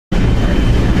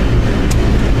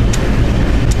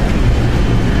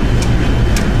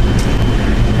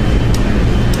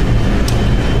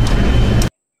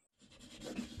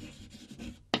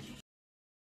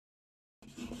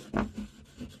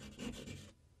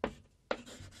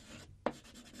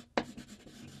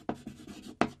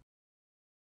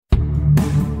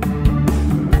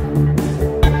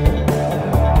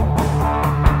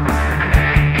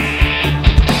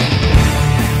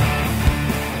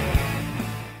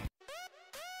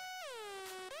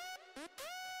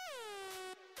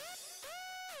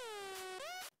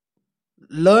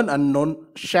Learn unknown,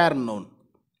 share known.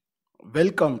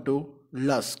 Welcome to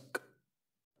Lusk.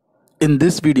 In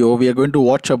this video, we are going to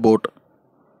watch about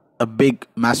a big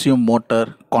massive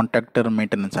motor contactor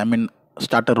maintenance.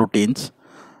 Starter routines.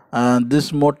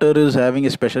 This motor is having a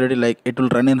specialty like it will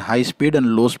run in high speed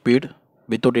and low speed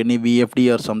without any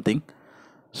VFD or something.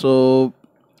 So,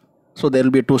 so there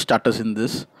will be two starters in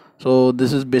this. So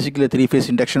this is basically a three-phase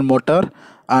induction motor,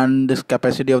 and this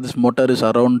capacity of this motor is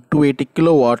around 280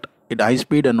 kilowatt at high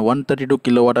speed and 132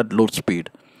 kilowatt at low speed.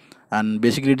 And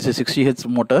basically it's a 60 hertz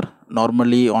motor.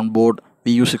 Normally on board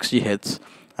we use 60 hertz,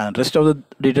 and rest of the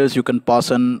details you can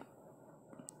pause and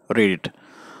read it.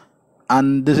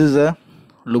 And this is a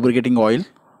lubricating oil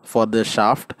for the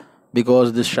shaft,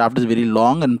 because this shaft is very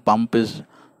long and pump is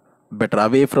better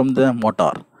away from the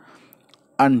motor.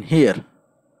 And here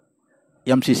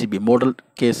MCCB model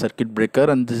case circuit breaker,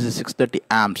 and this is 630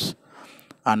 amps,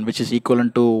 and which is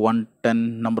equivalent to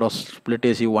 110 number of split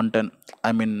AC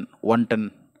 110,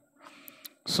 110.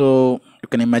 So you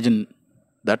can imagine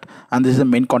that. And this is the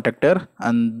main contactor,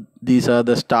 and these are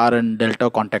the star and delta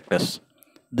contactors.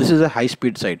 This is a high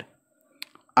speed side,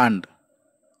 and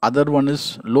other one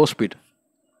is low speed.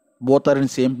 Both are in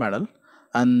same panel,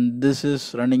 and this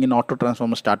is running in auto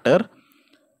transformer starter,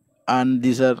 and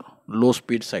these are low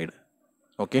speed side.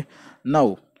 Okay,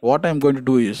 now what I'm going to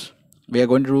do is we are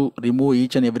going to remove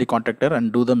each and every contactor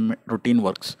and do the routine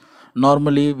works.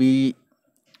 Normally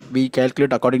we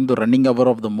calculate according to running hour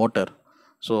of the motor,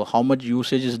 so how much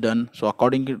usage is done, so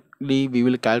accordingly we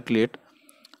will calculate.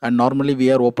 And normally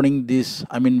we are opening this,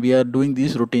 we are doing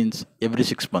these routines every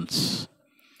 6 months.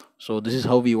 So this is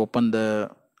how we open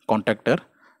the contactor.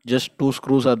 Just two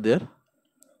screws are there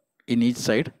in each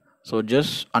side, so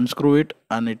just unscrew it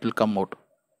and it will come out.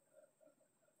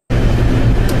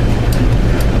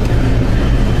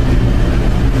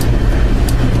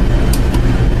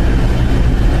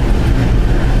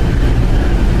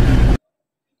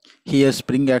 Here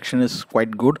spring action is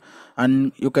quite good,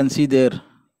 and you can see there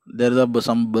are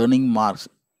some burning marks,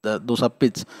 those are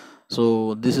pits.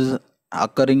 So this is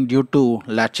occurring due to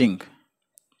latching.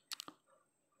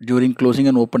 During closing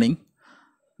and opening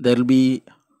there will be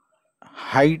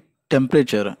high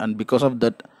temperature, and because of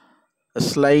that a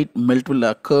slight melt will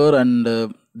occur,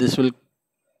 and this will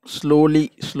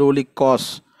slowly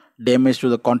cause damage to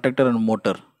the contactor and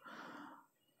motor.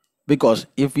 Because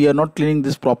if we are not cleaning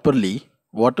this properly,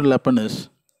 what will happen is,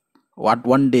 what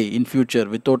one day in future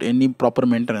without any proper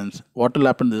maintenance, what will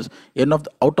happen is,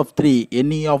 out of three,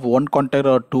 any of one contactor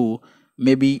or two,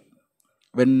 maybe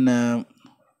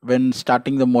when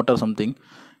starting the motor something,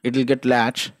 it will get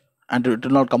latch and it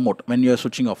will not come out when you are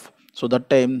switching off. So that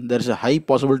time there is a high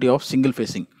possibility of single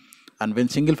facing, and when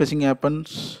single facing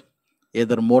happens,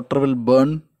 either motor will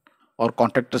burn or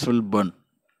contactors will burn.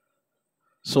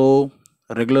 So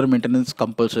regular maintenance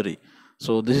compulsory.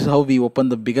 So this is how we open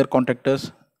the bigger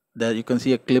contactors. There you can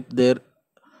see a clip there,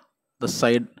 the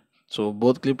side. So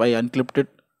both clip I unclipped it,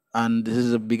 and this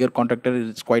is a bigger contactor.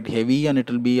 It's quite heavy and it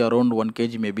will be around 1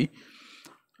 kg maybe.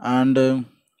 And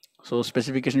so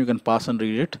specification you can pass and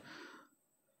read it,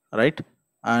 right?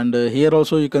 And here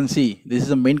also you can see this is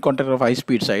the main contactor of high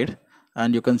speed side,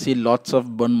 and you can see lots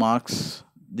of burn marks.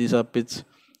 These are pits,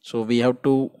 so we have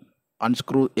to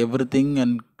unscrew everything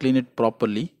and clean it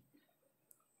properly.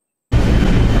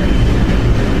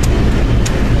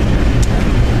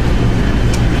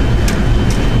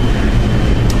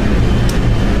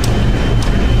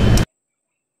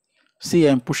 See,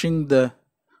 I'm pushing the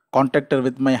contactor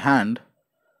with my hand,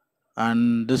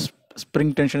 and this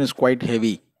spring tension is quite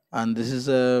heavy, and this is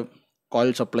a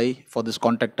coil supply for this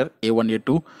contactor A1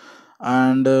 A2.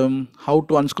 And how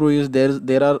to unscrew is,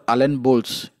 there are Allen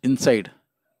bolts inside.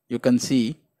 You can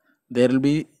see there will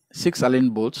be 6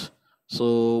 Allen bolts,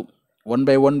 so one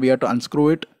by one we have to unscrew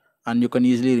it, and you can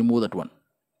easily remove that one,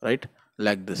 right?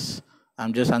 Like this,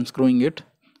 I'm just unscrewing it.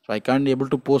 So I can't able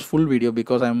to post full video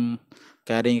because I'm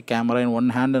carrying a camera in one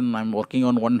hand and I'm working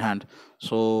on one hand,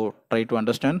 so try to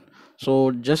understand.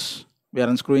 So just we are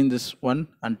unscrewing this one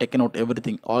and taken out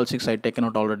everything, all 6 I taken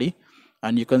out already,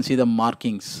 and you can see the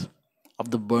markings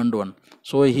of the burned one.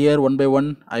 So here one by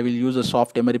one I will use a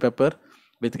soft emery paper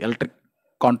with electric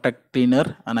contact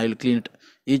cleaner, and I will clean it.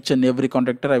 Each and every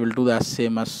contactor I will do the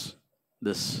same as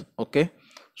this. Okay,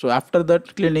 so after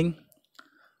that cleaning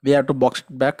we have to box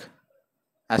it back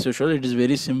as usual. It is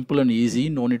very simple and easy,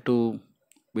 no need to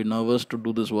be nervous to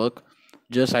do this work.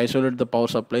 Just isolate the power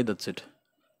supply, that's it,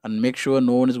 and make sure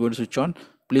no one is going to switch on.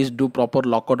 Please do proper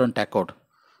lockout and tagout,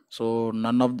 so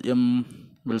none of them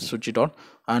will switch it on.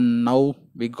 And now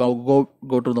we go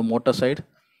to the motor side.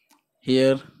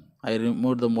 Here I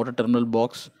removed the motor terminal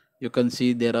box. You can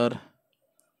see there are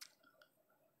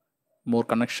more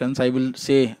connections. I will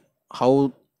say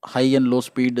how high and low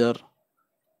speed are,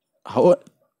 how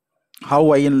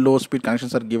how high and low speed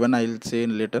connections are given. I'll say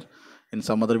later in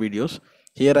some other videos.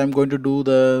 Here I'm going to do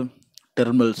the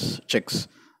terminals checks.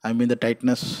 I mean the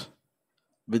tightness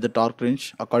with the torque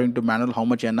wrench according to manual, how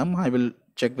much nm I will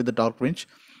check with the torque wrench,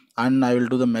 and I will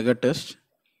do the Megger test.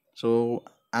 So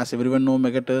as everyone know,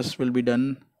 Megger test will be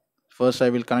done. First I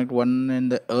will connect one in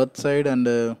the earth side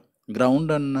and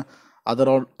ground, and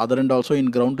other end also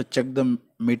in ground, to check the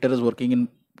meter is working in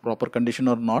proper condition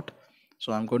or not.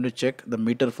 So I'm going to check the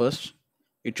meter first.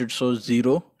 It should show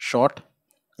zero short.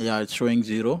 Yeah, it's showing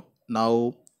zero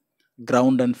now.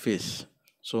 Ground and phase.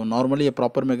 So normally a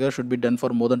proper Megger should be done for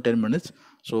more than 10 minutes.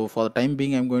 So for the time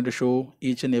being, I'm going to show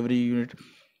each and every unit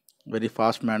very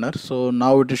fast manner. So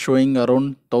now it is showing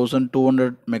around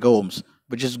 1200 mega ohms,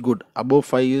 which is good. Above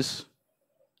 5 is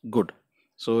good.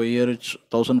 So here it's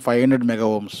 1500 mega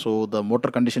ohms. So the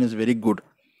motor condition is very good.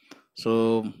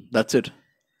 So that's it.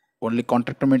 Only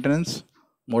contactor maintenance,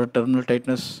 motor terminal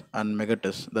tightness, and Megger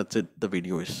test. That's it. The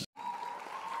video is.